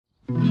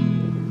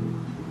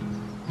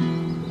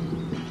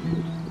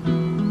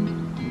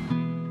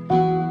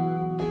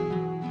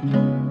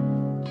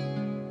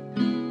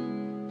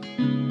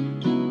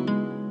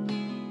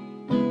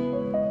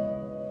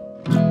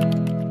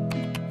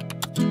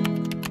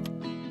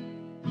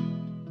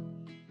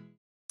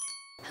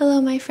Hello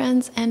my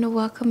friends and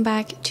welcome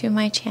back to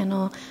my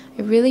channel.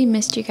 I really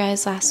missed you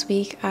guys last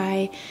week.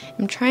 I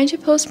am trying to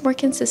post more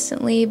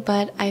consistently,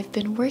 but I've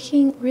been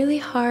working really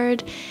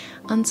hard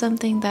on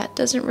something that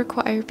doesn't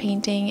require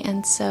painting,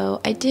 and so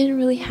I didn't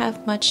really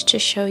have much to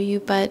show you.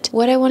 But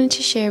what I wanted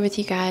to share with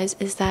you guys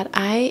is that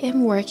I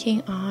am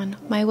working on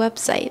my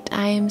website.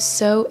 I am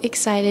so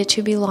excited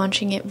to be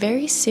launching it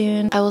very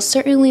soon. I will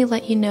certainly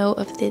let you know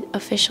of the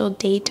official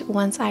date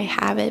once I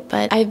have it,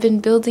 but I've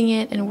been building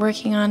it and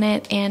working on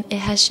it, and it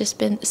has just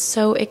been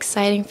so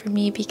exciting for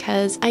me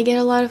because I get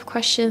a lot of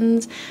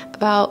questions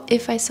about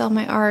if I sell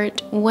my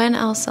art, when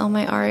I'll sell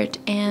my art,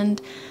 and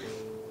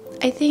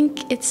I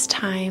think it's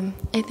time.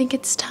 I think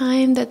it's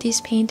time that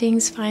these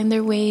paintings find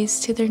their ways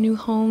to their new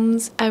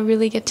homes. I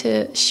really get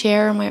to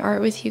share my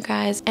art with you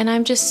guys, and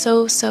I'm just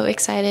so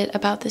excited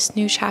about this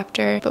new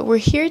chapter. But we're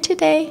here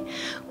today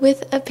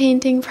with a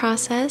painting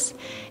process.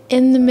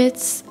 In the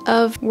midst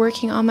of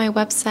working on my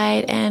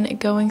website and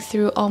going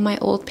through all my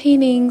old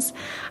paintings,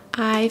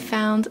 I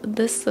found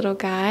this little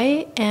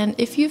guy, and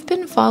if you've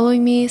been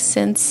following me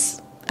since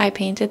I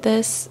painted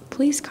this,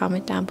 please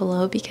comment down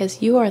below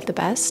because you are the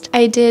best.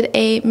 I did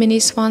a mini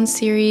swan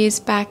series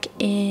back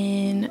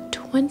in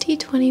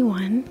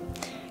 2021.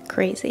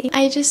 Crazy.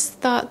 I just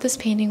thought this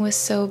painting was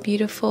so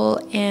beautiful,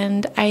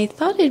 and I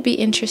thought it'd be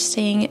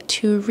interesting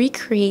to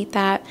recreate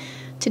that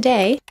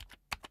today.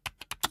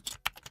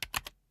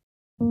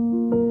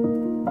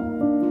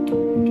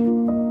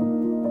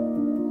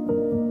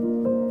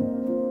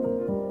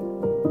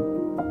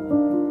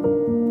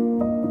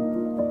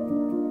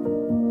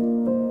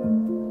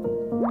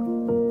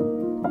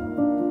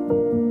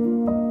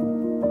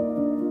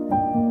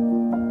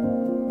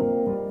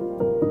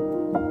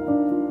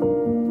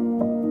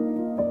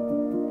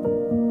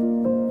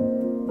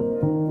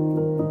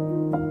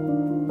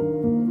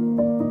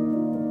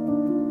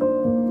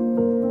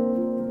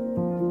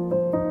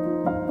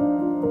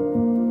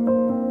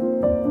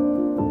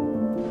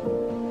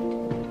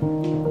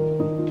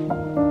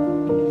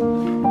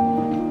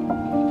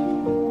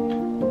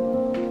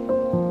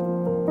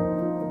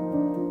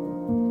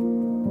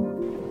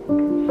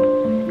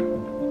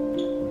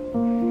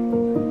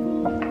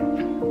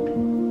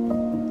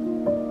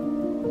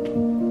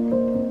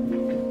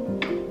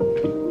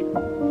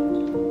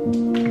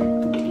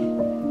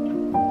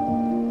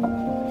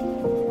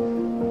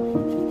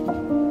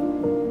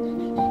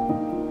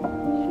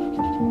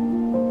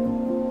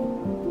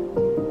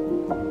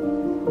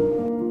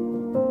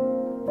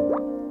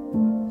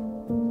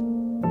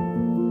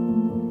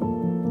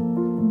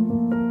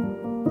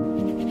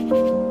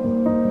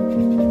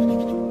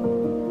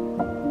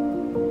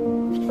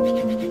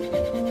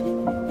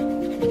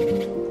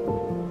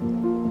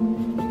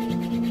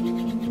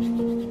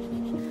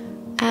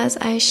 As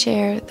I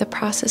share the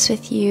process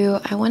with you,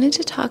 I wanted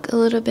to talk a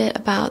little bit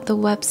about the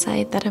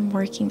website that I'm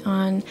working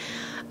on.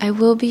 I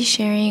will be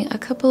sharing a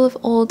couple of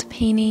old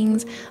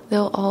paintings.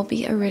 They'll all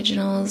be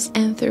originals,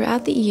 and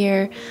throughout the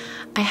year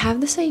I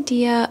have this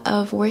idea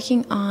of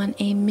working on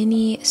a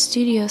mini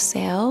studio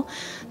sale.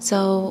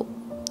 So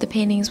the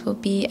paintings will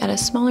be at a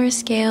smaller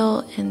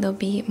scale and they'll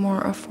be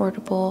more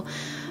affordable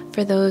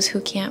for those who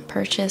can't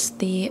purchase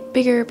the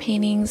bigger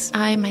paintings.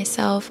 I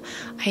myself,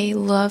 I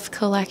love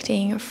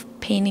collecting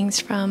paintings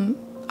from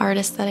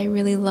artists that I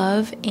really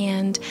love,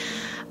 and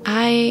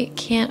I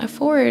can't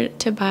afford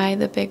to buy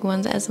the big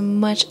ones as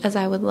much as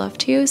I would love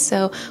to.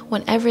 So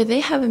whenever they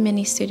have a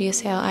mini studio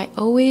sale, I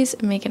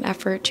always make an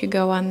effort to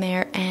go on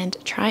there and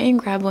try and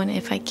grab one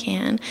if I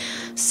can.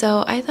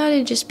 So I thought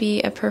it'd just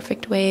be a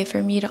perfect way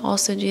for me to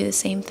also do the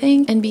same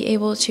thing and be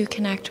able to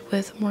connect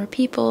with more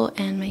people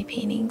and my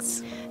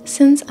paintings.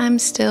 Since I'm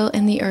still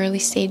in the early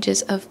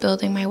stages of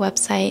building my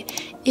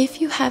website, if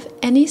you have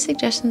any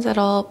suggestions at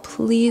all,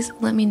 please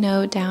let me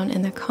know down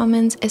in the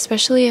comments,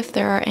 especially if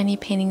there are any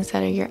paintings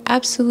that are your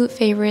absolute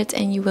favorites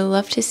and you would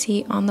love to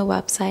see on the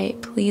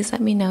website. Please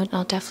let me know, and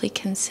I'll definitely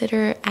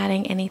consider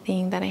adding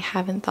anything that I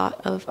haven't thought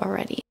of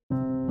already.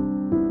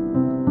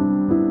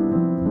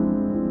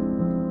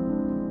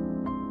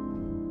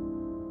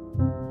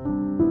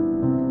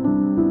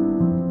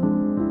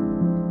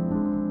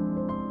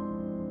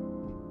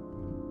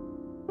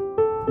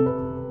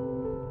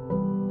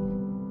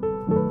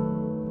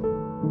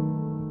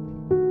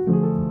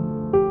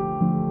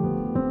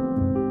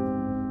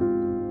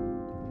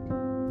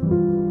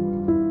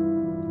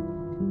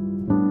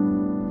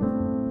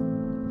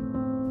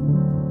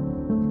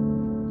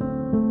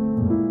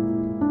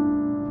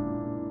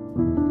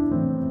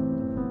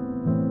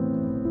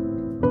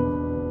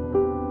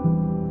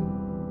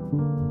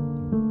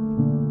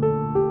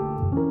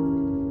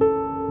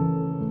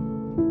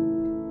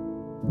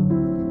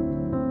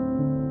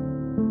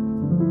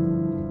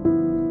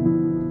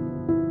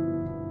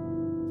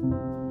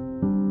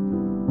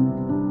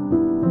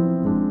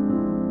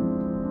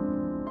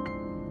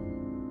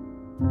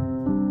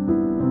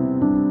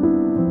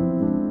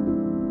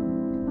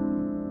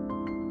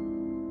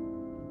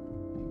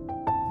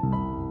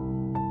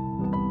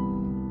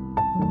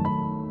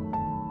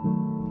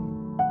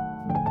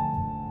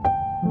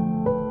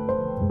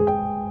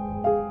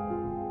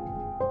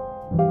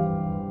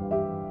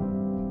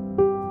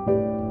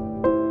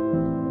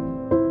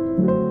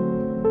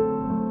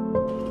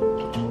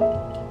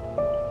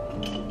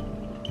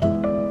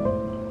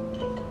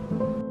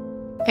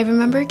 I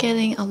remember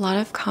getting a lot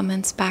of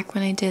comments back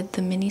when I did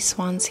the mini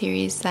swan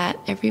series that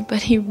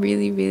everybody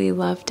really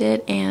loved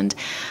it, and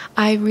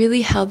I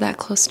really held that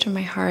close to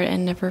my heart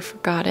and never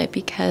forgot it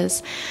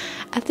because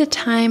at the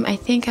time I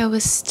think I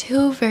was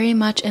still very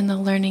much in the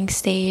learning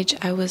stage.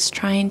 I was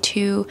trying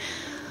to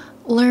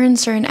learn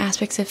certain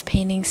aspects of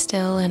painting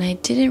still, and I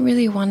didn't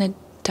really want to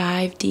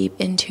dive deep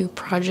into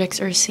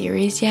projects or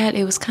series yet.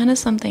 It was kind of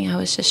something I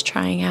was just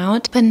trying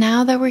out. But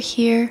now that we're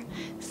here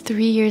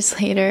 3 years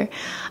later,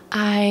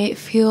 I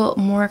feel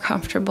more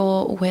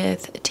comfortable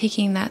with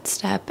taking that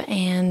step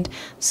and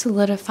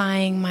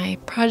solidifying my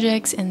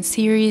projects and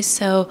series.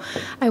 So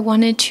I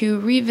wanted to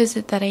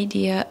revisit that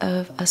idea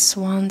of a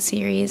swan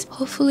series.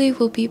 Hopefully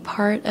will be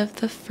part of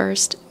the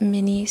first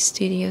mini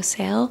studio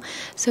sale.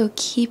 So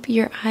keep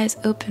your eyes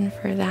open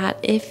for that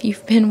if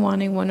you've been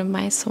wanting one of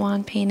my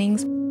swan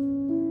paintings.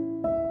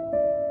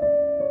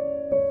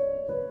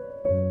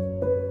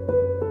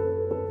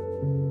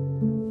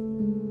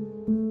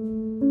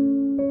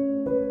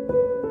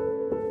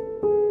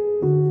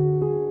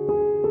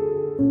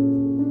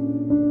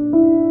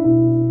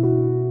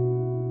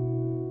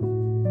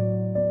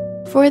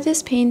 For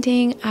this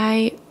painting,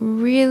 I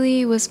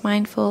really was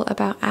mindful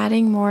about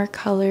adding more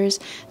colors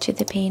to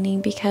the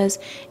painting because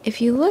if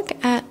you look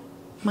at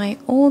my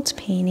old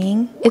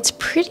painting, it's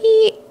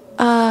pretty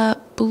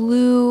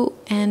blue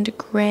and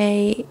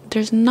gray.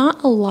 There's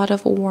not a lot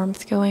of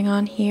warmth going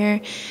on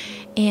here,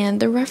 and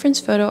the reference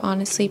photo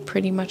honestly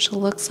pretty much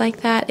looks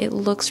like that. It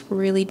looks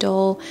really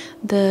dull.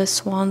 The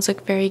swans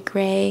look very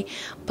gray,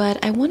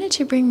 but I wanted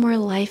to bring more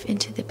life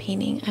into the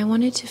painting. I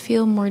wanted to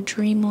feel more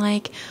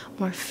dreamlike,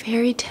 more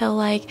fairy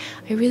tale-like.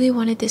 I really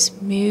wanted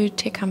this mood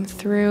to come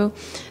through.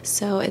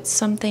 So it's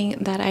something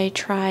that I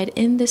tried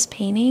in this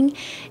painting,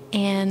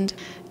 and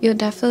you'll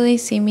definitely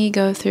see me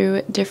go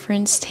through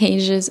different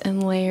stages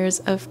and layers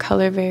of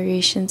color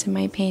variations in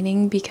my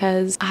painting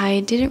because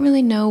I didn't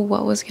really know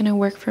what was going to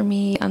work for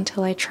me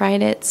until I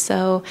tried it.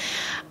 So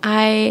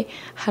I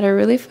had a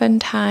really fun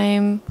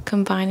time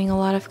combining a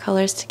lot of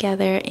colors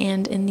together,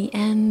 and in the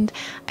end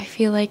I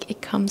feel like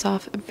it comes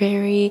off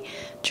very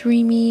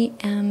dreamy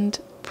and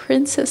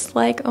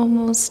princess-like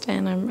almost,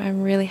 and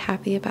I'm really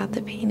happy about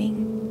the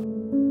painting.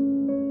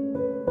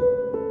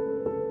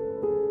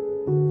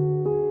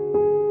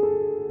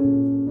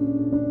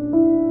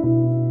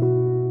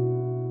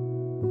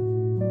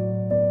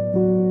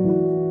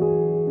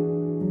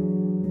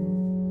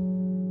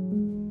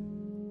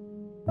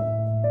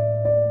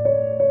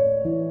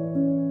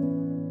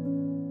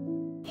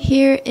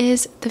 Here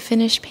is the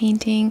finished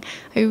painting.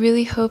 I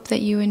really hope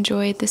that you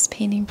enjoyed this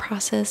painting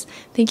process.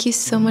 Thank you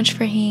so much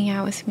for hanging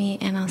out with me,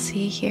 and I'll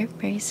see you here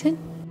very soon.